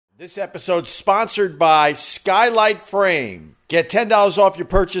This episode's sponsored by Skylight Frame. Get $10 off your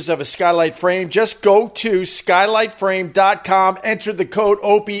purchase of a Skylight Frame. Just go to skylightframe.com, enter the code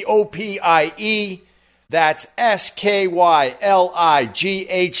OPIE, O-P-I-E. That's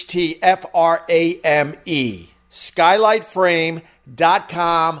SKYLIGHTFRAME.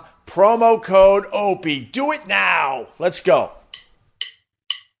 Skylightframe.com, promo code OPIE. Do it now. Let's go.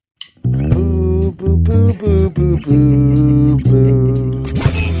 Boo, boo, boo, boo, boo, boo, boo.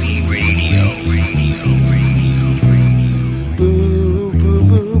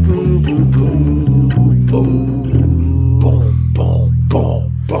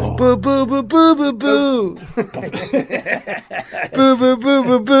 Boo boo boo boo boo boo. Boo boo boo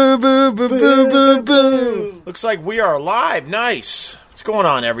boo boo boo boo boo boo. Looks like we are live. Nice. What's going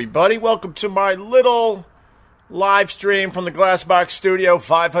on, everybody? Welcome to my little live stream from the Glassbox Studio,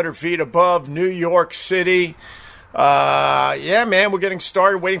 500 feet above New York City. Yeah, man, we're getting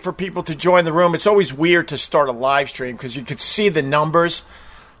started, waiting for people to join the room. It's always weird to start a live stream because you could see the numbers.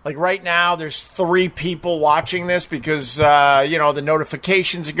 Like right now, there's 3 people watching this because, the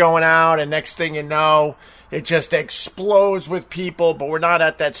notifications are going out, and next thing you know, it just explodes with people, but we're not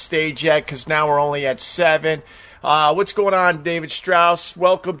at that stage yet because now we're only at 7. What's going on, David Strauss?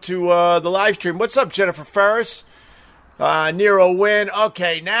 Welcome to the live stream. What's up, Jennifer Ferris? Nero Wynn.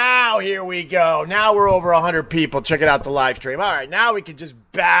 Okay, now here we go. Now we're over 100 people checking out the live stream. All right, now we can just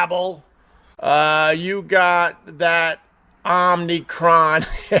babble. You got that Omicron.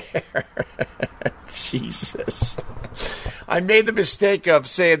 Jesus. I made the mistake of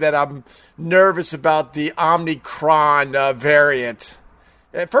saying that I'm nervous about the Omicron variant.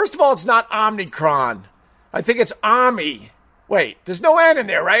 First of all, it's not Omicron. I think it's Omi. Wait, there's no N in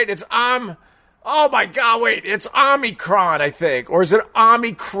there, right? It's Oh my God, wait, it's Omicron, I think. Or is it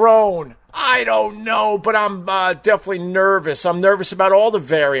Omicron? I don't know, but I'm definitely nervous. I'm nervous about all the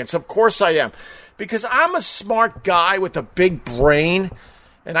variants. Of course I am. Because I'm a smart guy with a big brain,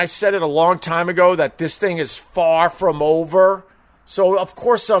 and I said it a long time ago that this thing is far from over. So, of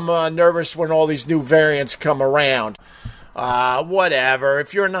course, I'm nervous when all these new variants come around. Whatever.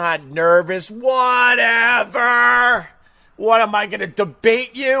 If you're not nervous, whatever. What, am I going to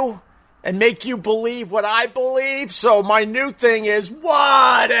debate you and make you believe what I believe? So my new thing is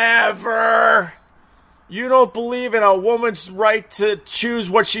whatever. You don't believe in a woman's right to choose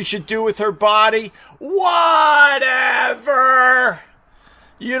what she should do with her body? Whatever.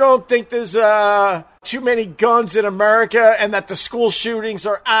 You don't think there's too many guns in America and that the school shootings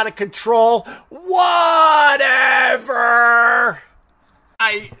are out of control? Whatever.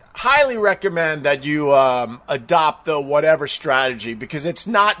 I highly recommend that you adopt the whatever strategy because it's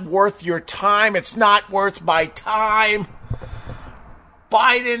not worth your time. It's not worth my time.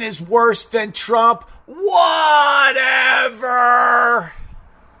 Biden is worse than Trump. Whatever.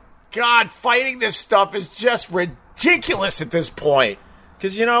 God, fighting this stuff is just ridiculous at this point.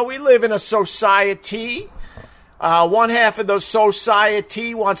 Because, we live in a society. One half of the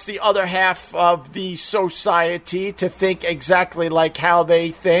society wants the other half of the society to think exactly like how they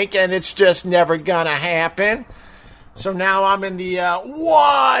think, and it's just never gonna happen. So now I'm in the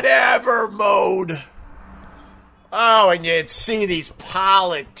whatever mode. Oh, and you'd see these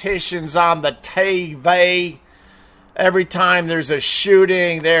politicians on the TV. Every time there's a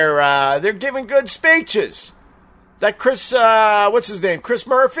shooting, they're giving good speeches. That Chris, what's his name? Chris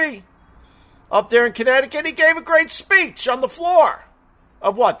Murphy? Up there in Connecticut, he gave a great speech on the floor.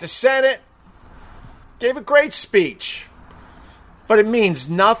 Of what? The Senate? Gave a great speech. But it means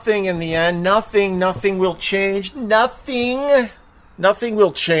nothing in the end. Nothing will change. Nothing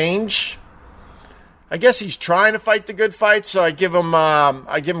will change. I guess he's trying to fight the good fight, so I give him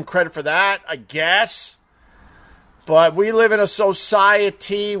credit for that, I guess. But we live in a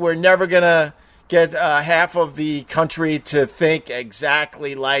society. We're never going to get half of the country to think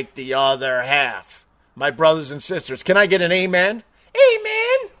exactly like the other half. My brothers and sisters. Can I get an amen?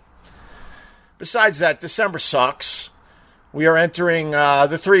 Amen. Besides that, December sucks. We are entering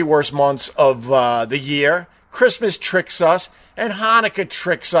the 3 worst months of the year. Christmas tricks us, and Hanukkah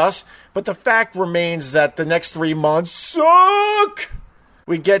tricks us. But the fact remains that the next 3 months suck.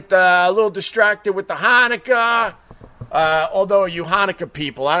 We get a little distracted with the Hanukkah. Although you Hanukkah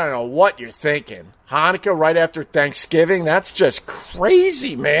people, I don't know what you're thinking. Hanukkah right after Thanksgiving? That's just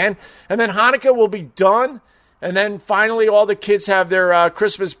crazy, man. And then Hanukkah will be done. And then finally all the kids have their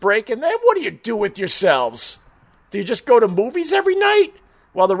Christmas break. And then what do you do with yourselves? Do you just go to movies every night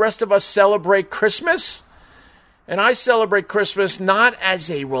while the rest of us celebrate Christmas? And I celebrate Christmas not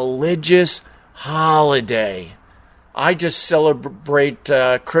as a religious holiday. I just celebrate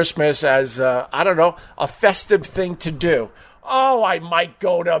Christmas as, a festive thing to do. Oh, I might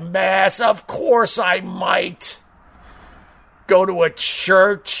go to Mass. Of course I might. Go to a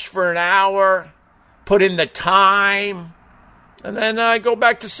church for an hour, put in the time, and then I go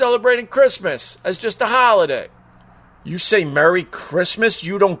back to celebrating Christmas as just a holiday. You say Merry Christmas?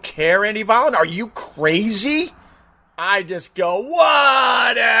 You don't care, Andy Vollen? Are you crazy? I just go,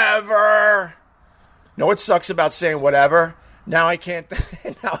 whatever. Know what sucks about saying whatever? Now I can't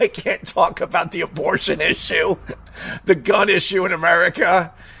talk about the abortion issue, the gun issue in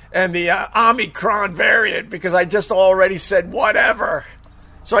America, and the Omicron variant because I just already said whatever.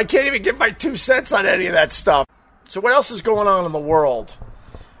 So I can't even give my 2 cents on any of that stuff. So what else is going on in the world?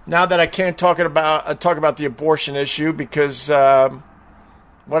 Now that I can't talk about the abortion issue because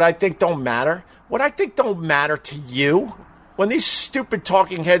what I think don't matter. What I think don't matter to you. When these stupid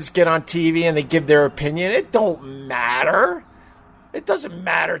talking heads get on TV and they give their opinion, it don't matter. It doesn't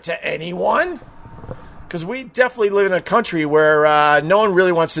matter to anyone. Because we definitely live in a country where no one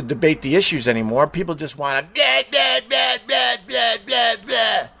really wants to debate the issues anymore. People just want to blah, blah, blah, blah, blah, blah,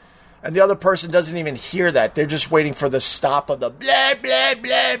 blah. And the other person doesn't even hear that. They're just waiting for the stop of the blah, blah,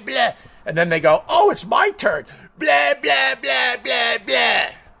 blah, blah. And then they go, oh, it's my turn. Blah, blah, blah, blah, blah.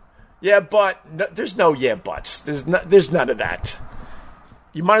 Yeah, but. No, there's no yeah buts. There's none of that.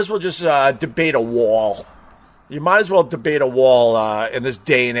 You might as well just debate a wall. You might as well debate a wall in this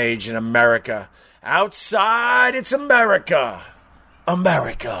day and age in America. Outside, it's America.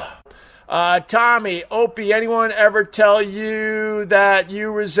 America. Tommy, Opie, anyone ever tell you that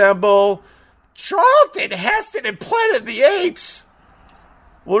you resemble Charlton Heston in Planet of the Apes?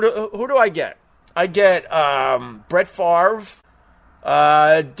 Who do I get? I get Brett Favre,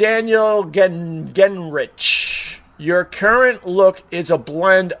 Daniel Genrich. Your current look is a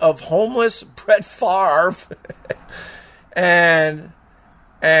blend of homeless Brett Favre and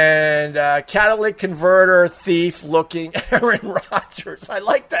catalytic converter thief looking Aaron Rodgers. I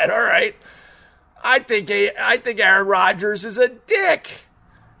like that. All right. I think Aaron Rodgers is a dick.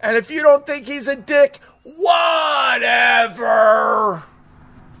 And if you don't think he's a dick, whatever.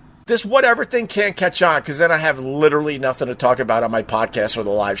 This whatever thing can't catch on because then I have literally nothing to talk about on my podcast or the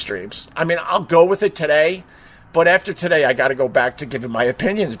live streams. I mean, I'll go with it today, but after today, I got to go back to giving my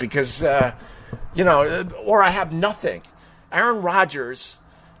opinions because, or I have nothing. Aaron Rodgers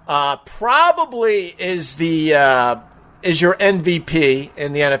probably is your MVP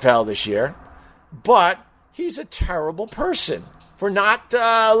in the NFL this year, but he's a terrible person for not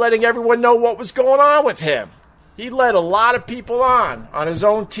letting everyone know what was going on with him. He led a lot of people on his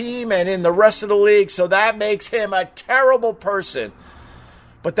own team and in the rest of the league, so that makes him a terrible person.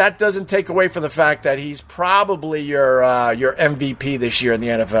 But that doesn't take away from the fact that he's probably your MVP this year in the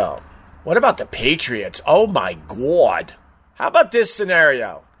NFL. What about the Patriots? Oh, my God. How about this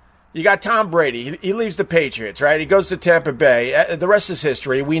scenario? You got Tom Brady. He leaves the Patriots, right? He goes to Tampa Bay. The rest is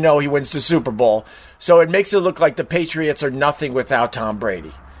history. We know he wins the Super Bowl. So it makes it look like the Patriots are nothing without Tom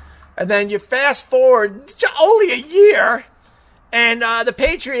Brady. And then you fast forward only a year, and the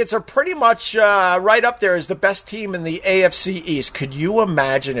Patriots are pretty much right up there as the best team in the AFC East. Could you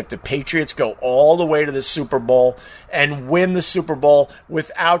imagine if the Patriots go all the way to the Super Bowl and win the Super Bowl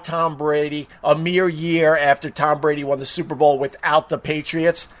without Tom Brady, a mere year after Tom Brady won the Super Bowl without the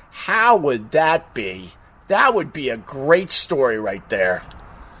Patriots? How would that be? That would be a great story right there.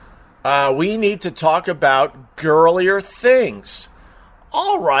 We need to talk about girlier things.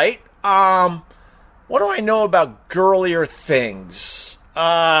 All right. What do I know about girlier things?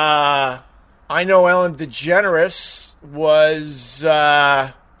 I know Ellen DeGeneres was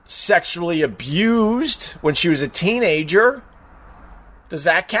sexually abused when she was a teenager. Does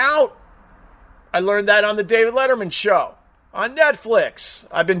that count? I learned that on the David Letterman show on Netflix.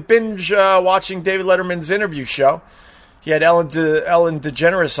 I've been binge watching David Letterman's interview show. He had Ellen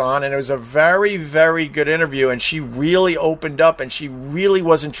DeGeneres on, and it was a very, very good interview, and she really opened up, and she really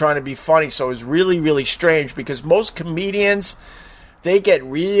wasn't trying to be funny, so it was really, really strange, because most comedians, they get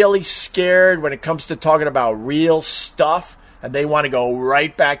really scared when it comes to talking about real stuff, and they want to go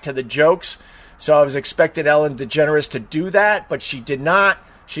right back to the jokes. So I was expecting Ellen DeGeneres to do that, but she did not.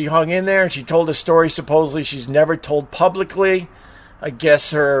 She hung in there, and she told a story supposedly she's never told publicly. I guess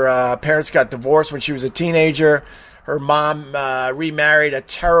her parents got divorced when she was a teenager. Her mom remarried a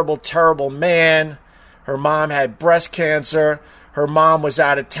terrible, terrible man. Her mom had breast cancer. Her mom was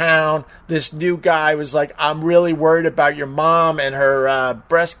out of town. This new guy was like, I'm really worried about your mom and her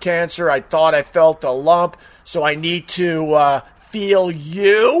breast cancer. I thought I felt a lump, so I need to feel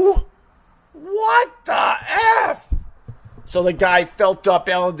you? What the F? So the guy felt up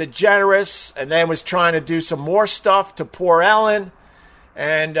Ellen DeGeneres and then was trying to do some more stuff to poor Ellen.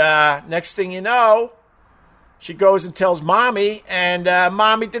 And next thing you know, She goes and tells Mommy, and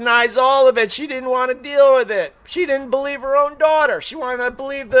Mommy denies all of it. She didn't want to deal with it. She didn't believe her own daughter. She wanted to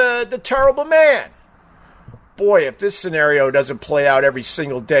believe the terrible man. Boy, if this scenario doesn't play out every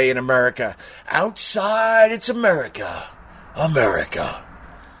single day in America. Outside, it's America. America.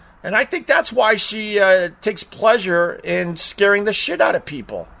 And I think that's why she takes pleasure in scaring the shit out of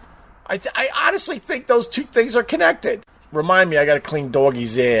people. I honestly think those two things are connected. Remind me, I got to clean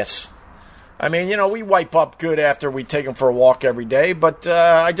Doggy's ass. I mean, we wipe up good after we take him for a walk every day, but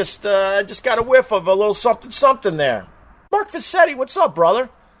I just got a whiff of a little something there. Mark Vassetti, what's up,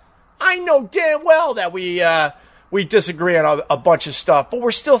 brother? I know damn well that we disagree on a bunch of stuff, but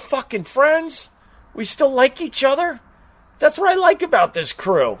we're still fucking friends. We still like each other. That's what I like about this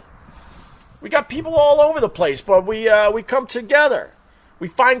crew. We got people all over the place, but we come together. We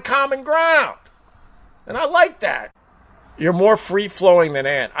find common ground, and I like that. You're more free-flowing than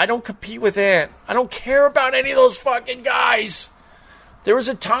Ant. I don't compete with Ant. I don't care about any of those fucking guys. There was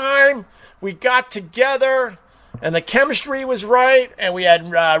a time we got together, and the chemistry was right, and we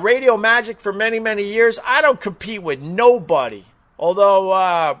had radio magic for many, many years. I don't compete with nobody.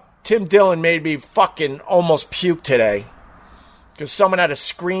 Although Tim Dillon made me fucking almost puke today. Because someone had a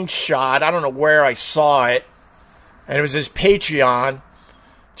screenshot. I don't know where I saw it. And it was his Patreon.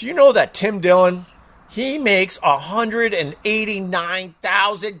 Do you know that Tim Dillon... he makes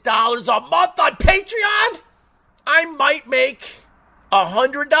 $189,000 a month on Patreon? I might make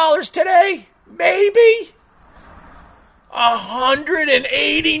 $100 today. Maybe.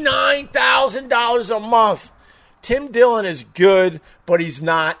 $189,000 a month. Tim Dillon is good, but he's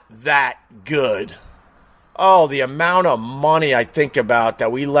not that good. Oh, the amount of money I think about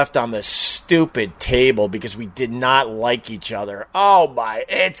that we left on this stupid table because we did not like each other. Oh my,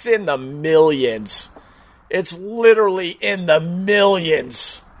 it's in the millions. It's literally in the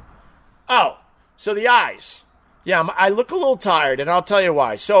millions. Oh, so the eyes. Yeah, I look a little tired, and I'll tell you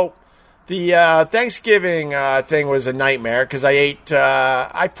why. So the Thanksgiving thing was a nightmare because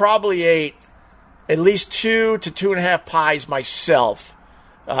I probably ate at least 2 to 2.5 pies myself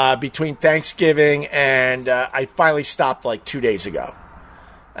between Thanksgiving and I finally stopped like 2 days ago.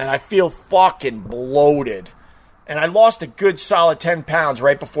 And I feel fucking bloated. And I lost a good solid 10 pounds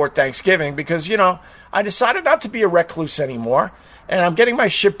right before Thanksgiving because, I decided not to be a recluse anymore. And I'm getting my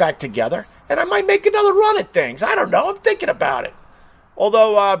shit back together. And I might make another run at things. I don't know. I'm thinking about it.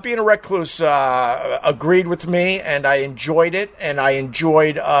 Although being a recluse agreed with me and I enjoyed it. And I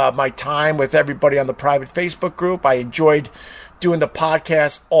enjoyed my time with everybody on the private Facebook group. I enjoyed doing the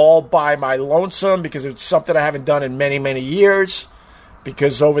podcast all by my lonesome because it's something I haven't done in many, many years.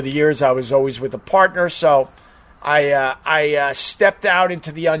 Because over the years I was always with a partner. So I stepped out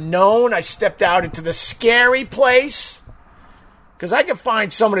into the unknown. I stepped out into the scary place. Because I can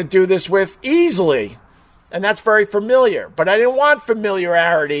find someone to do this with easily. And that's very familiar. But I didn't want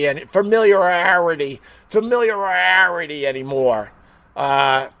familiarity anymore.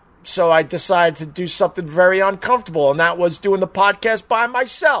 So I decided to do something very uncomfortable. And that was doing the podcast by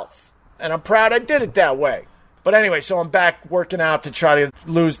myself. And I'm proud I did it that way. But anyway, so I'm back working out to try to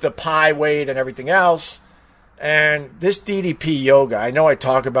lose the pie weight and everything else. And this DDP yoga, I know I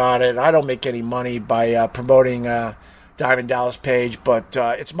talk about it. I don't make any money by promoting Diamond Dallas Page, but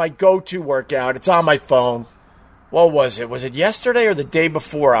it's my go-to workout. It's on my phone. What was it? Was it yesterday or the day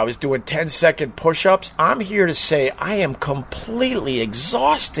before? I was doing 10-second push-ups. I'm here to say I am completely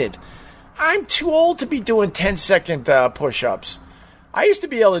exhausted. I'm too old to be doing 10-second push-ups. I used to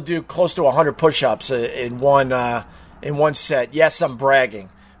be able to do close to 100 push-ups in one set. Yes, I'm bragging,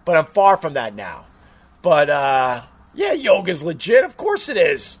 but I'm far from that now. But, yeah, yoga's legit. Of course it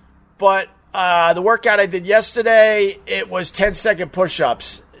is. But the workout I did yesterday, it was 10-second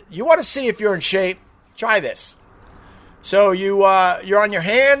push-ups. You want to see if you're in shape? Try this. So you're on your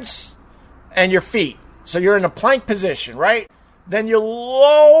hands and your feet. So you're in a plank position, right? Then you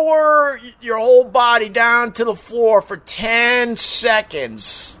lower your whole body down to the floor for 10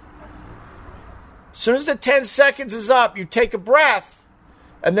 seconds. As soon as the 10 seconds is up, you take a breath.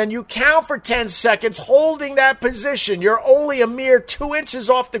 And then you count for 10 seconds holding that position. You're only a mere 2 inches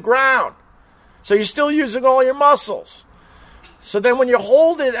off the ground. So you're still using all your muscles. So then when you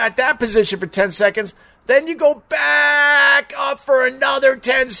hold it at that position for 10 seconds, then you go back up for another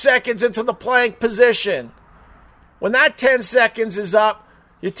 10 seconds into the plank position. When that 10 seconds is up,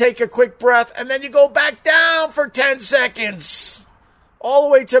 you take a quick breath, and then you go back down for 10 seconds. All the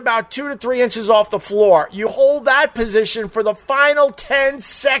way to about 2 to 3 inches off the floor. You hold that position for the final 10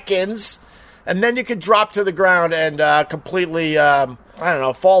 seconds, and then you can drop to the ground and completely,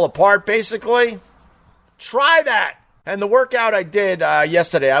 fall apart, basically. Try that. And the workout I did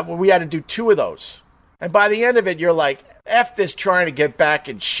yesterday, we had to do 2 of those. And by the end of it, you're like, F this trying to get back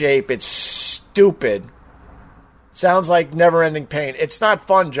in shape. It's stupid. Sounds like never-ending pain. It's not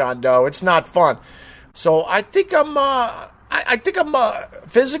fun, John Doe. It's not fun. So I think I'm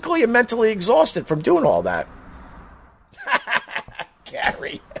physically and mentally exhausted from doing all that.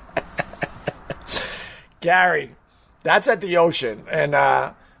 Gary, that's at the ocean, and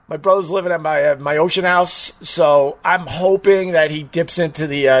my brother's living at my ocean house. So I'm hoping that he dips into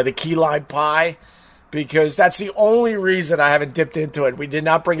the key lime pie, because that's the only reason I haven't dipped into it. We did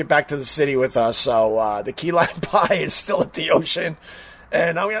not bring it back to the city with us, so the key lime pie is still at the ocean.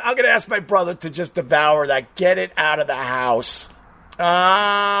 And I'm going to ask my brother to just devour that. Get it out of the house.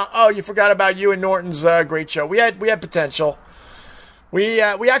 You forgot about you and Norton's great show. We had potential. We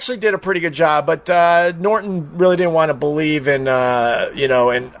actually did a pretty good job, but Norton really didn't want to believe in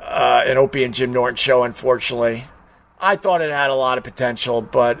an Opie and Jim Norton show, unfortunately. I thought it had a lot of potential,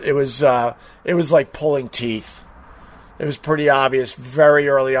 but it was like pulling teeth. It was pretty obvious very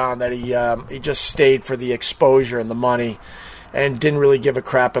early on that he just stayed for the exposure and the money, and didn't really give a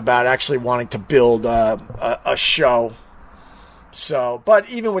crap about actually wanting to build a show. So, but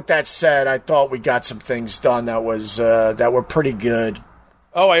even with that said, I thought we got some things done that were pretty good.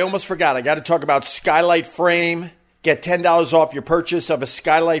 Oh, I almost forgot. I got to talk about Skylight Frame. Get $10 off your purchase of a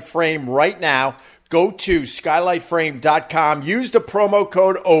Skylight Frame right now. Go to skylightframe.com. Use the promo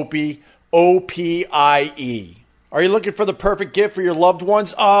code OPIE, O-P-I-E. Are you looking for the perfect gift for your loved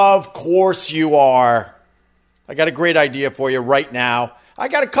ones? Of course you are. I got a great idea for you right now. I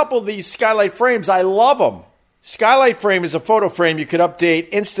got a couple of these Skylight Frames. I love them. Skylight Frame is a photo frame you could update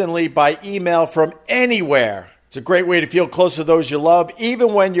instantly by email from anywhere. It's a great way to feel close to those you love,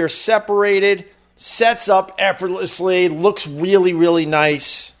 even when you're separated. Sets up effortlessly, looks really, really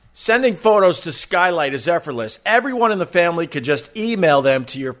nice. Sending photos to Skylight is effortless. Everyone in the family could just email them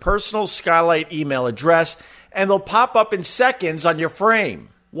to your personal Skylight email address, and they'll pop up in seconds on your frame.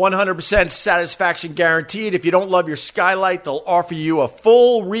 100% satisfaction guaranteed. If you don't love your Skylight, they'll offer you a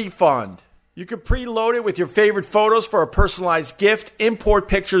full refund. You can preload it with your favorite photos for a personalized gift. Import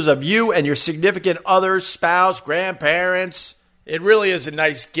pictures of you and your significant others, spouse, grandparents. It really is a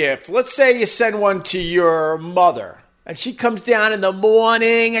nice gift. Let's say you send one to your mother, and she comes down in the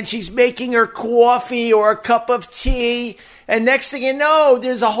morning and she's making her coffee or a cup of tea, and next thing you know,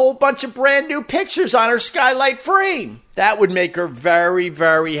 there's a whole bunch of brand new pictures on her Skylight frame. That would make her very,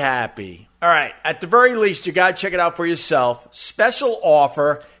 very happy. All right, at the very least, you got to check it out for yourself. Special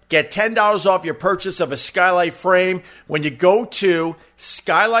offer. Get $10 off your purchase of a Skylight Frame when you go to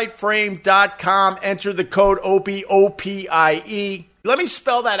skylightframe.com. Enter the code OPIE, O-P-I-E. Let me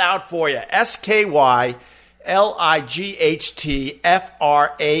spell that out for you.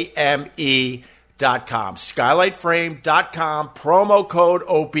 SKYLIGHTFRAME.com. Skylightframe.com. Promo code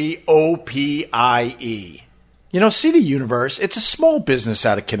OPIE, O-P-I-E. You know, CD Universe, it's a small business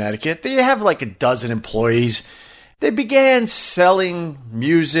out of Connecticut. They have like a dozen employees. They began selling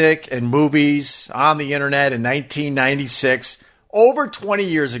music and movies on the internet in 1996, over 20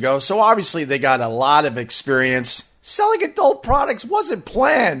 years ago, so obviously they got a lot of experience. Selling adult products wasn't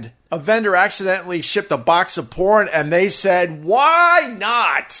planned. A vendor accidentally shipped a box of porn, and they said, why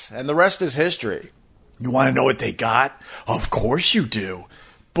not? And the rest is history. You want to know what they got? Of course you do.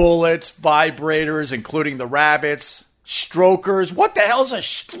 Bullets, vibrators, including the rabbits, strokers. What the hell's a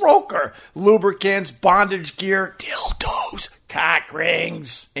stroker? Lubricants, bondage gear, dildos, cock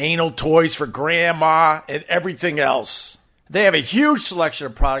rings, anal toys for grandma, and everything else. They have a huge selection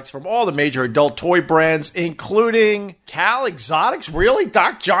of products from all the major adult toy brands, including Cal Exotics, really?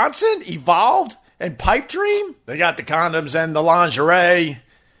 Doc Johnson, Evolved, and Pipe Dream? They got the condoms and the lingerie.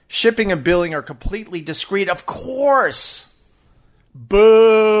 Shipping and billing are completely discreet, of course.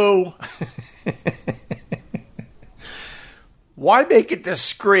 Boo! Why make it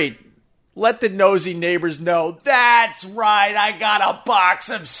discreet? Let the nosy neighbors know, that's right, I got a box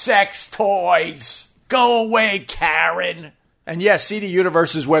of sex toys. Go away, Karen. And yes, CD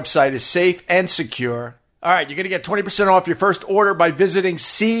Universe's website is safe and secure. All right, you're going to get 20% off your first order by visiting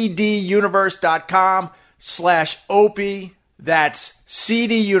cduniverse.com/opie. That's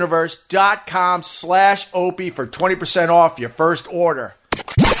cduniverse.com/opie for 20% off your first order.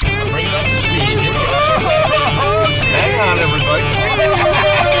 Bring it up to speed. Hang on, everybody.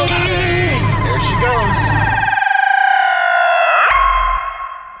 There she goes.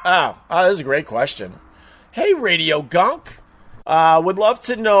 Oh, that is a great question. Hey, Radio Gunk. Would love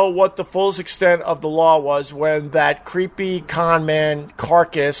to know what the fullest extent of the law was when that creepy con man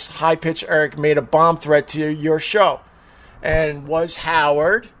Carcass, High Pitch Eric, made a bomb threat to your show. And was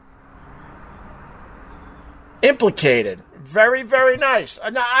Howard implicated? Very, very nice.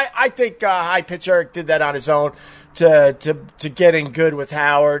 No, I think High Pitch Eric did that on his own to get in good with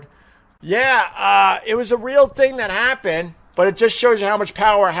Howard. Yeah, it was a real thing that happened, but it just shows you how much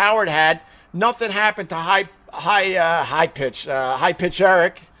power Howard had. Nothing happened to High Pitch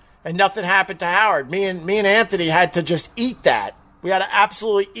Eric, and nothing happened to Howard. Me and Anthony had to just eat that. We had to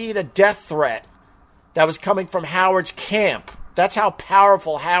absolutely eat a death threat that was coming from Howard's camp. That's how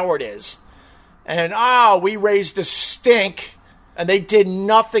powerful Howard is. And, we raised a stink, and they did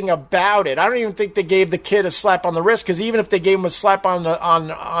nothing about it. I don't even think they gave the kid a slap on the wrist, because even if they gave him a slap on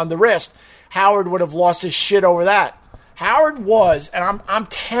the wrist, Howard would have lost his shit over that. Howard was, and I'm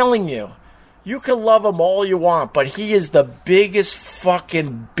telling you, you can love him all you want, but he is the biggest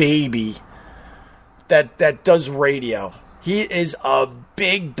fucking baby that does radio. He is a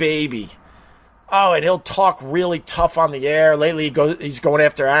big baby. Oh, and he'll talk really tough on the air. Lately, he's going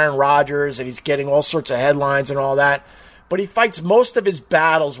after Aaron Rodgers, and he's getting all sorts of headlines and all that. But he fights most of his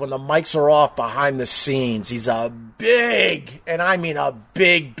battles when the mics are off behind the scenes. He's a big, and I mean a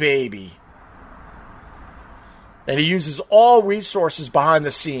big baby. And he uses all resources behind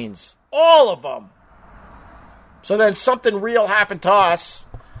the scenes. All of them. So then something real happened to us,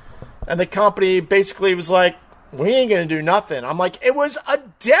 and the company basically was like, we ain't going to do nothing. I'm like, it was a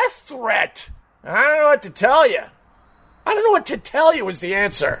death threat. I don't know what to tell you. I don't know what to tell you is the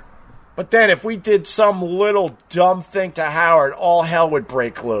answer. But then if we did some little dumb thing to Howard, all hell would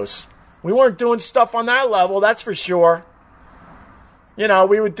break loose. We weren't doing stuff on that level, that's for sure. You know,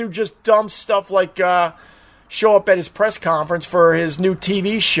 we would do just dumb stuff like show up at his press conference for his new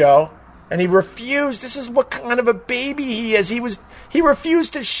TV show, and he refused. This is what kind of a baby he is. He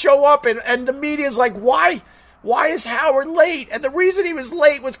refused to show up, and the media's like, why? Why is Howard late? And the reason he was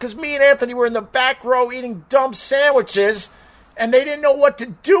late was because me and Anthony were in the back row eating dumb sandwiches, and they didn't know what to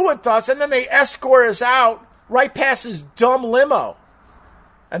do with us, and then they escorted us out right past his dumb limo.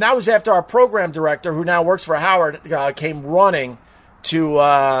 And that was after our program director, who now works for Howard, came running to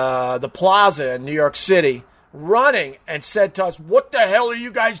the plaza in New York City, running, and said to us, what the hell are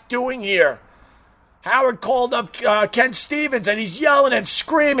you guys doing here? Howard called up Ken Stevens, and he's yelling and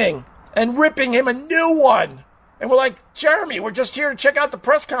screaming and ripping him a new one. And we're like, Jeremy, we're just here to check out the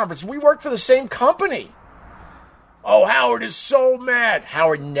press conference. We work for the same company. Oh, Howard is so mad.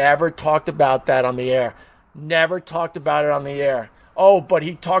 Howard never talked about that on the air. Never talked about it on the air. Oh, but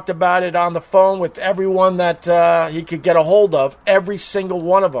he talked about it on the phone with everyone that he could get a hold of. Every single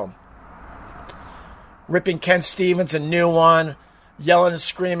one of them. Ripping Ken Stevens a new one. Yelling and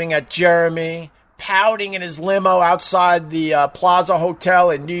screaming at Jeremy. Pouting in his limo outside the Plaza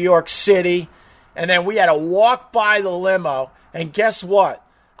Hotel in New York City. And then we had to walk by the limo. And guess what?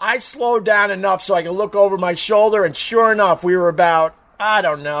 I slowed down enough so I could look over my shoulder. And sure enough, we were about, I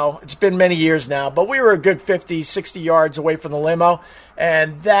don't know, it's been many years now, but we were a good 50, 60 yards away from the limo.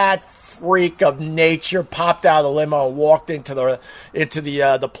 And that freak of nature popped out of the limo and walked into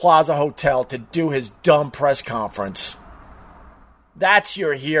the Plaza Hotel to do his dumb press conference. That's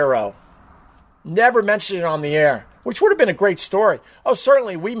your hero. Never mentioned it on the air, which would have been a great story. Oh,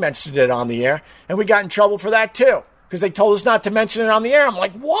 certainly we mentioned it on the air, and we got in trouble for that too, because they told us not to mention it on the air. I'm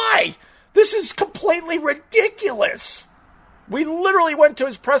like, why? This is completely ridiculous. We literally went to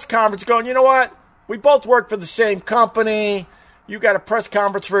his press conference going, you know what? We both work for the same company. You got a press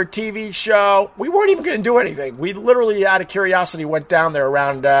conference for a TV show. We weren't even going to do anything. We literally, out of curiosity, went down there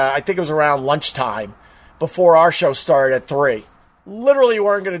around, I think it was around lunchtime before our show started at 3. Literally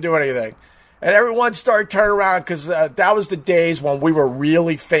weren't going to do anything. And everyone started turning around because that was the days when we were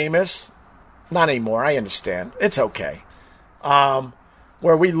really famous. Not anymore. I understand. It's okay.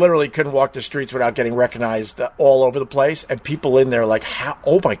 Where we literally couldn't walk the streets without getting recognized all over the place. And people in there like, how?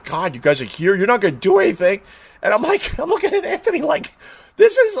 Oh my God, you guys are here. You're not going to do anything. And I'm looking at Anthony like,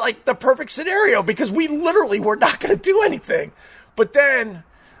 this is like the perfect scenario because we literally were not going to do anything. But then,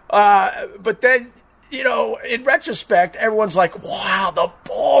 you know, in retrospect, everyone's like, wow, the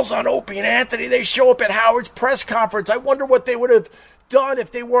balls on Opie and Anthony. They show up at Howard's press conference. I wonder what they would have done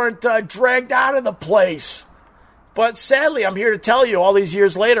if they weren't dragged out of the place. But sadly, I'm here to tell you, all these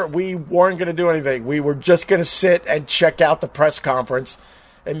years later, we weren't going to do anything. We were just going to sit and check out the press conference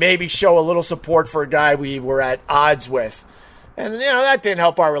and maybe show a little support for a guy we were at odds with. And, you know, that didn't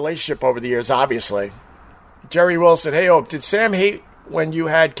help our relationship over the years, obviously. Jerry Wilson, hey, Ope, did Sam hate when you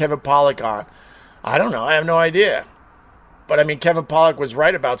had Kevin Pollak on? I don't know. I have no idea. But, I mean, Kevin Pollak was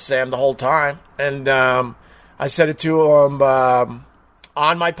right about Sam the whole time. And I said it to him on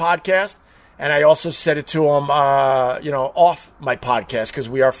my podcast. And I also said it to him, off my podcast because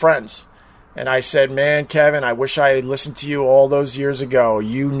we are friends. And I said, man, Kevin, I wish I had listened to you all those years ago.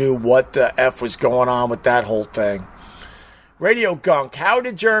 You knew what the F was going on with that whole thing. Radio Gunk. How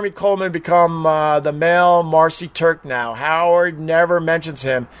did Jeremy Coleman become the male Marcy Turk now? Howard never mentions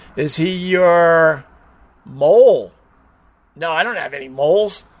him. Is he your mole? No, I don't have any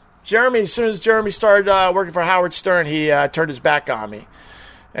moles. Jeremy, as soon as Jeremy started working for Howard Stern, he turned his back on me.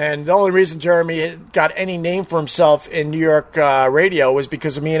 And the only reason Jeremy got any name for himself in New York radio was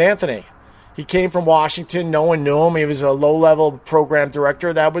because of me and Anthony. He came from Washington. No one knew him. He was a low-level program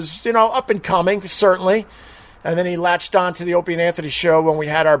director that was, up and coming, certainly. And then he latched on to the Opie and Anthony show when we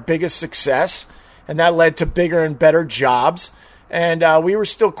had our biggest success. And that led to bigger and better jobs. And we were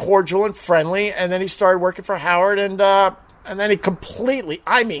still cordial and friendly. And then he started working for Howard. And then he completely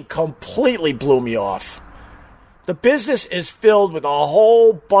blew me off. The business is filled with a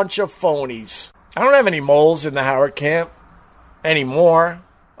whole bunch of phonies. I don't have any moles in the Howard camp anymore.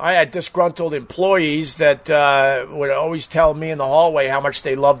 I had disgruntled employees that would always tell me in the hallway how much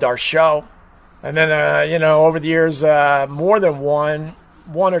they loved our show. And then, over the years, more than one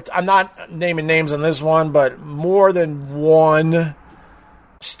or I'm not naming names on this one, but more than one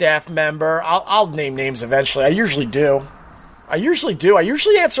staff member. I'll name names eventually. I usually do. I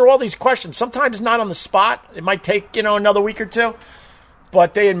usually answer all these questions. Sometimes not on the spot. It might take, another week or two.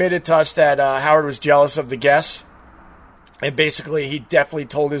 But they admitted to us that Howard was jealous of the guests. And basically, he definitely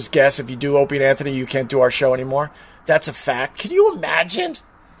told his guests, if you do Opie and Anthony, you can't do our show anymore. That's a fact. Can you imagine?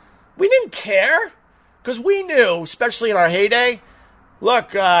 We didn't care. Because we knew, especially in our heyday,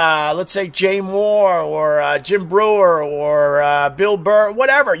 look, let's say Jay Moore or Jim Brewer or Bill Burr,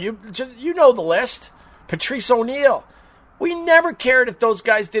 whatever. You know the list. Patrice O'Neill. We never cared if those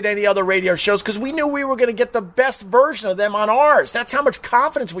guys did any other radio shows because we knew we were going to get the best version of them on ours. That's how much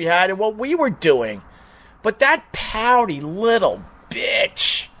confidence we had in what we were doing. But that pouty little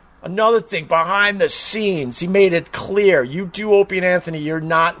bitch. Another thing, behind the scenes, he made it clear, you do Opie and Anthony, you're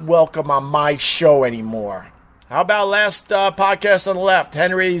not welcome on my show anymore. How about last podcast on the left?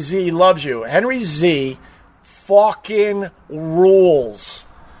 Henry Z loves you. Henry Z fucking rules.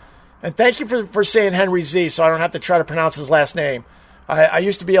 And thank you for saying Henry Z so I don't have to try to pronounce his last name. I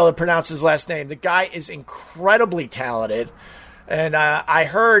used to be able to pronounce his last name. The guy is incredibly talented. And I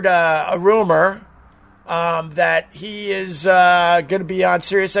heard a rumor that he is going to be on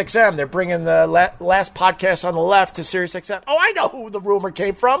SiriusXM. They're bringing the last podcast on the left to SiriusXM. Oh, I know who the rumor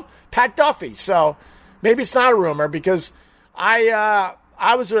came from. Pat Duffy. So maybe it's not a rumor because I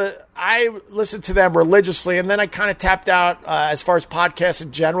listened to them religiously, and then I kind of tapped out as far as podcasts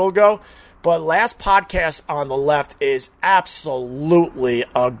in general go. But last podcast on the left is absolutely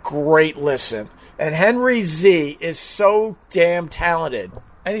a great listen. And Henry Z is so damn talented.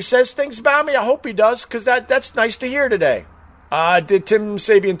 And he says things about me. I hope he does, because that's nice to hear today. Did Tim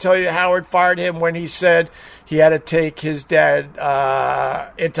Sabian tell you Howard fired him when he said he had to take his dad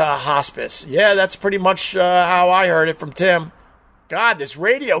into hospice? Yeah, that's pretty much how I heard it from Tim. God, this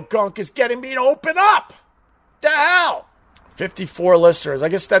radio gunk is getting me to open up. The hell? 54 listeners. I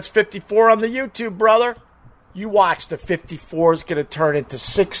guess that's 54 on the YouTube, brother. You watch, the 54 is going to turn into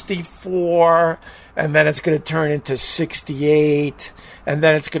 64, and then it's going to turn into 68, and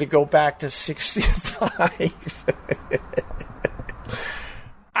then it's going to go back to 65.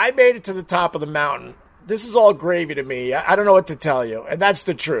 I made it to the top of the mountain. This is all gravy to me. I don't know what to tell you, and that's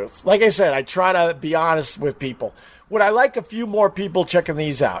the truth. Like I said, I try to be honest with people. Would I like a few more people checking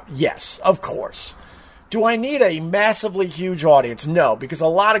these out? Yes, of course. Do I need a massively huge audience? No, because a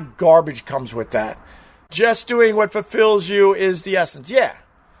lot of garbage comes with that. Just doing what fulfills you is the essence. Yeah.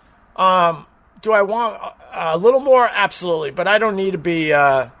 Do I want a little more? Absolutely. But I don't need to be.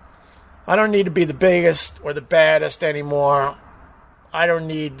 I don't need to be the biggest or the baddest anymore. I don't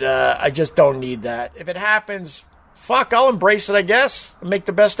need. I just don't need that. If it happens, fuck, I'll embrace it. I guess and make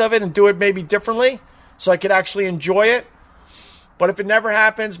the best of it and do it maybe differently, so I could actually enjoy it. But if it never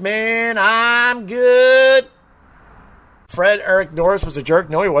happens, man, I'm good. Fred Eric Norris was a jerk.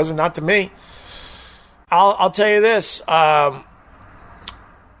 No, he wasn't. Not to me. I'll tell you this.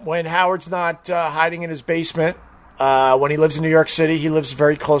 When Howard's not hiding in his basement, when he lives in New York City, he lives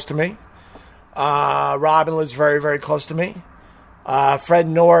very close to me. Robin lives very, very close to me. Fred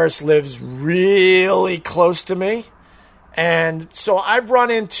Norris lives really close to me. And so I've run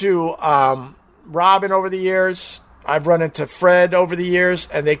into Robin over the years. I've run into Fred over the years,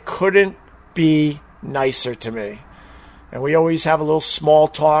 and they couldn't be nicer to me. And we always have a little small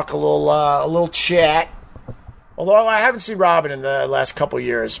talk, a little chat. Although I haven't seen Robin in the last couple of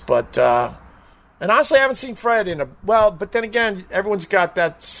years, but and honestly, I haven't seen Fred but then again, everyone's got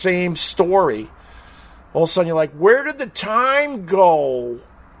that same story. All of a sudden, you're like, where did the time go?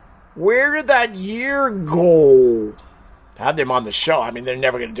 Where did that year go? Had them on the show. I mean, they're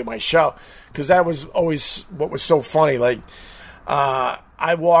never going to do my show because that was always what was so funny. Like,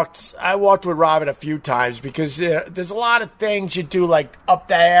 I walked with Robin a few times because there's a lot of things you do like up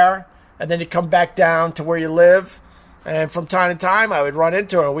there, and then you come back down to where you live. And from time to time, I would run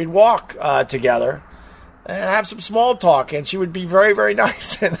into her, and we'd walk together and have some small talk, and she would be very, very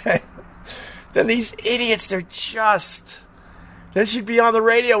nice. And then these idiots, they're just... Then she'd be on the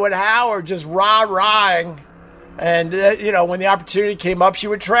radio with Howard just rah-rahing. And, when the opportunity came up, she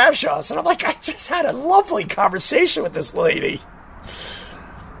would trash us. And I'm like, I just had a lovely conversation with this lady.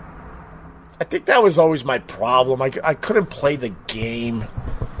 I think that was always my problem. I couldn't play the game.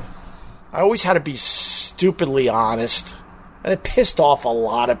 I always had to be stupidly honest. And it pissed off a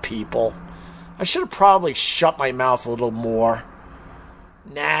lot of people. I should have probably shut my mouth a little more.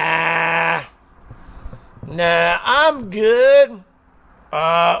 Nah, I'm good.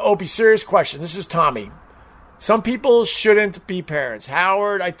 Opie, serious question. This is Tommy. Some people shouldn't be parents.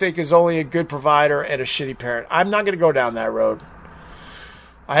 Howard, I think, is only a good provider and a shitty parent. I'm not going to go down that road.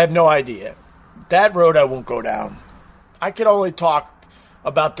 I have no idea. That road I won't go down. I can only talk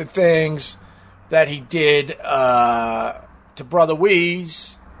about the things that he did to Brother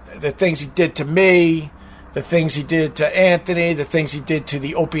Weeze, the things he did to me, the things he did to Anthony, the things he did to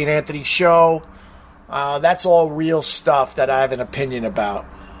the Opie and Anthony show. That's all real stuff that I have an opinion about.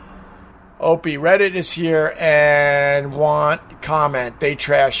 Opie, Reddit is here and want comment. They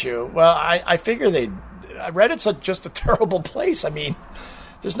trash you. Well, I figure Reddit's just a terrible place. I mean,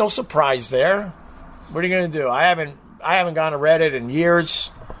 there's no surprise there. What are you going to do? I haven't gone to Reddit in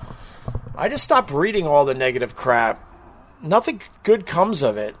years. I just stopped reading all the negative crap. Nothing good comes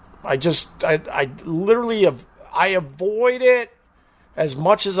of it. I literally avoid it as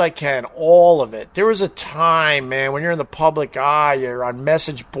much as I can, all of it. There was a time, man, when you're in the public eye, you're on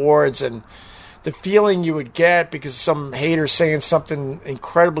message boards, and the feeling you would get because some hater saying something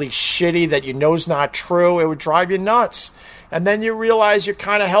incredibly shitty that you know is not true, it would drive you nuts. And then you realize you're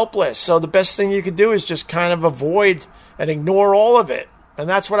kind of helpless. So the best thing you could do is just kind of avoid and ignore all of it. And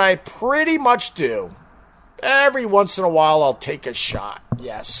that's what I pretty much do. Every once in a while, I'll take a shot.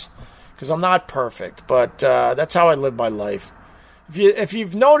 Yes. Because I'm not perfect. But that's how I live my life. If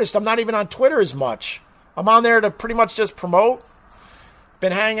you've noticed, I'm not even on Twitter as much. I'm on there to pretty much just promote.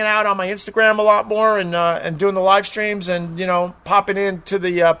 Been hanging out on my Instagram a lot more and doing the live streams and, popping into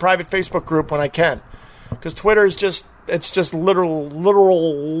the private Facebook group when I can. Because Twitter is just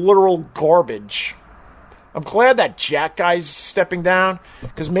literal garbage. I'm glad that Jack guy's stepping down,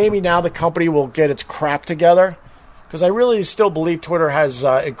 because maybe now the company will get its crap together. Because I really still believe Twitter has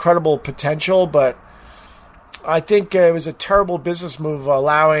incredible potential, but I think it was a terrible business move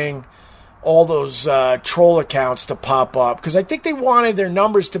allowing all those troll accounts to pop up. Because I think they wanted their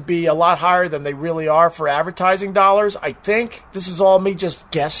numbers to be a lot higher than they really are for advertising dollars. I think. This is all me just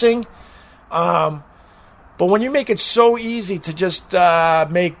guessing. But when you make it so easy to just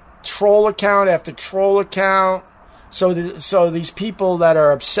make troll account after troll account, so these people that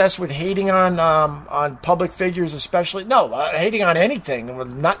are obsessed with hating on public figures, especially hating on anything,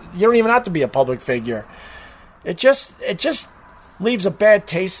 you don't even have to be a public figure. It just leaves a bad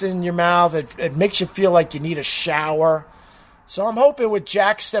taste in your mouth. It makes you feel like you need a shower. So I'm hoping with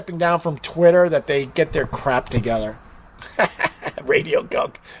Jack stepping down from Twitter that they get their crap together. Radio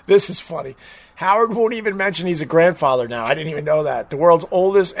Gunk. This is funny. Howard won't even mention he's a grandfather now. I didn't even know that. The world's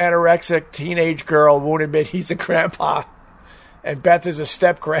oldest anorexic teenage girl won't admit he's a grandpa. And Beth is a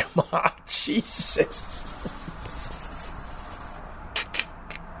step-grandma. Jesus.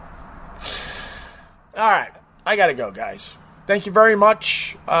 All right. I got to go, guys. Thank you very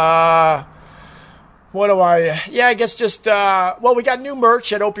much. I guess just, we got new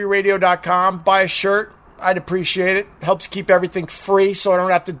merch at opieradio.com. Buy a shirt. I'd appreciate it. Helps keep everything free so I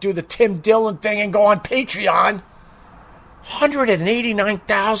don't have to do the Tim Dillon thing and go on Patreon.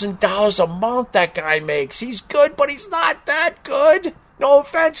 $189,000 a month that guy makes. He's good, but he's not that good. No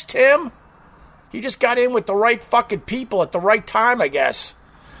offense, Tim. He just got in with the right fucking people at the right time, I guess.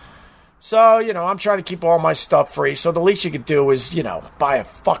 So, I'm trying to keep all my stuff free. So the least you could do is, buy a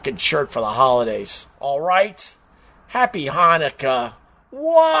fucking shirt for the holidays. All right? Happy Hanukkah.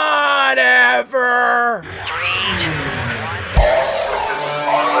 Whatever.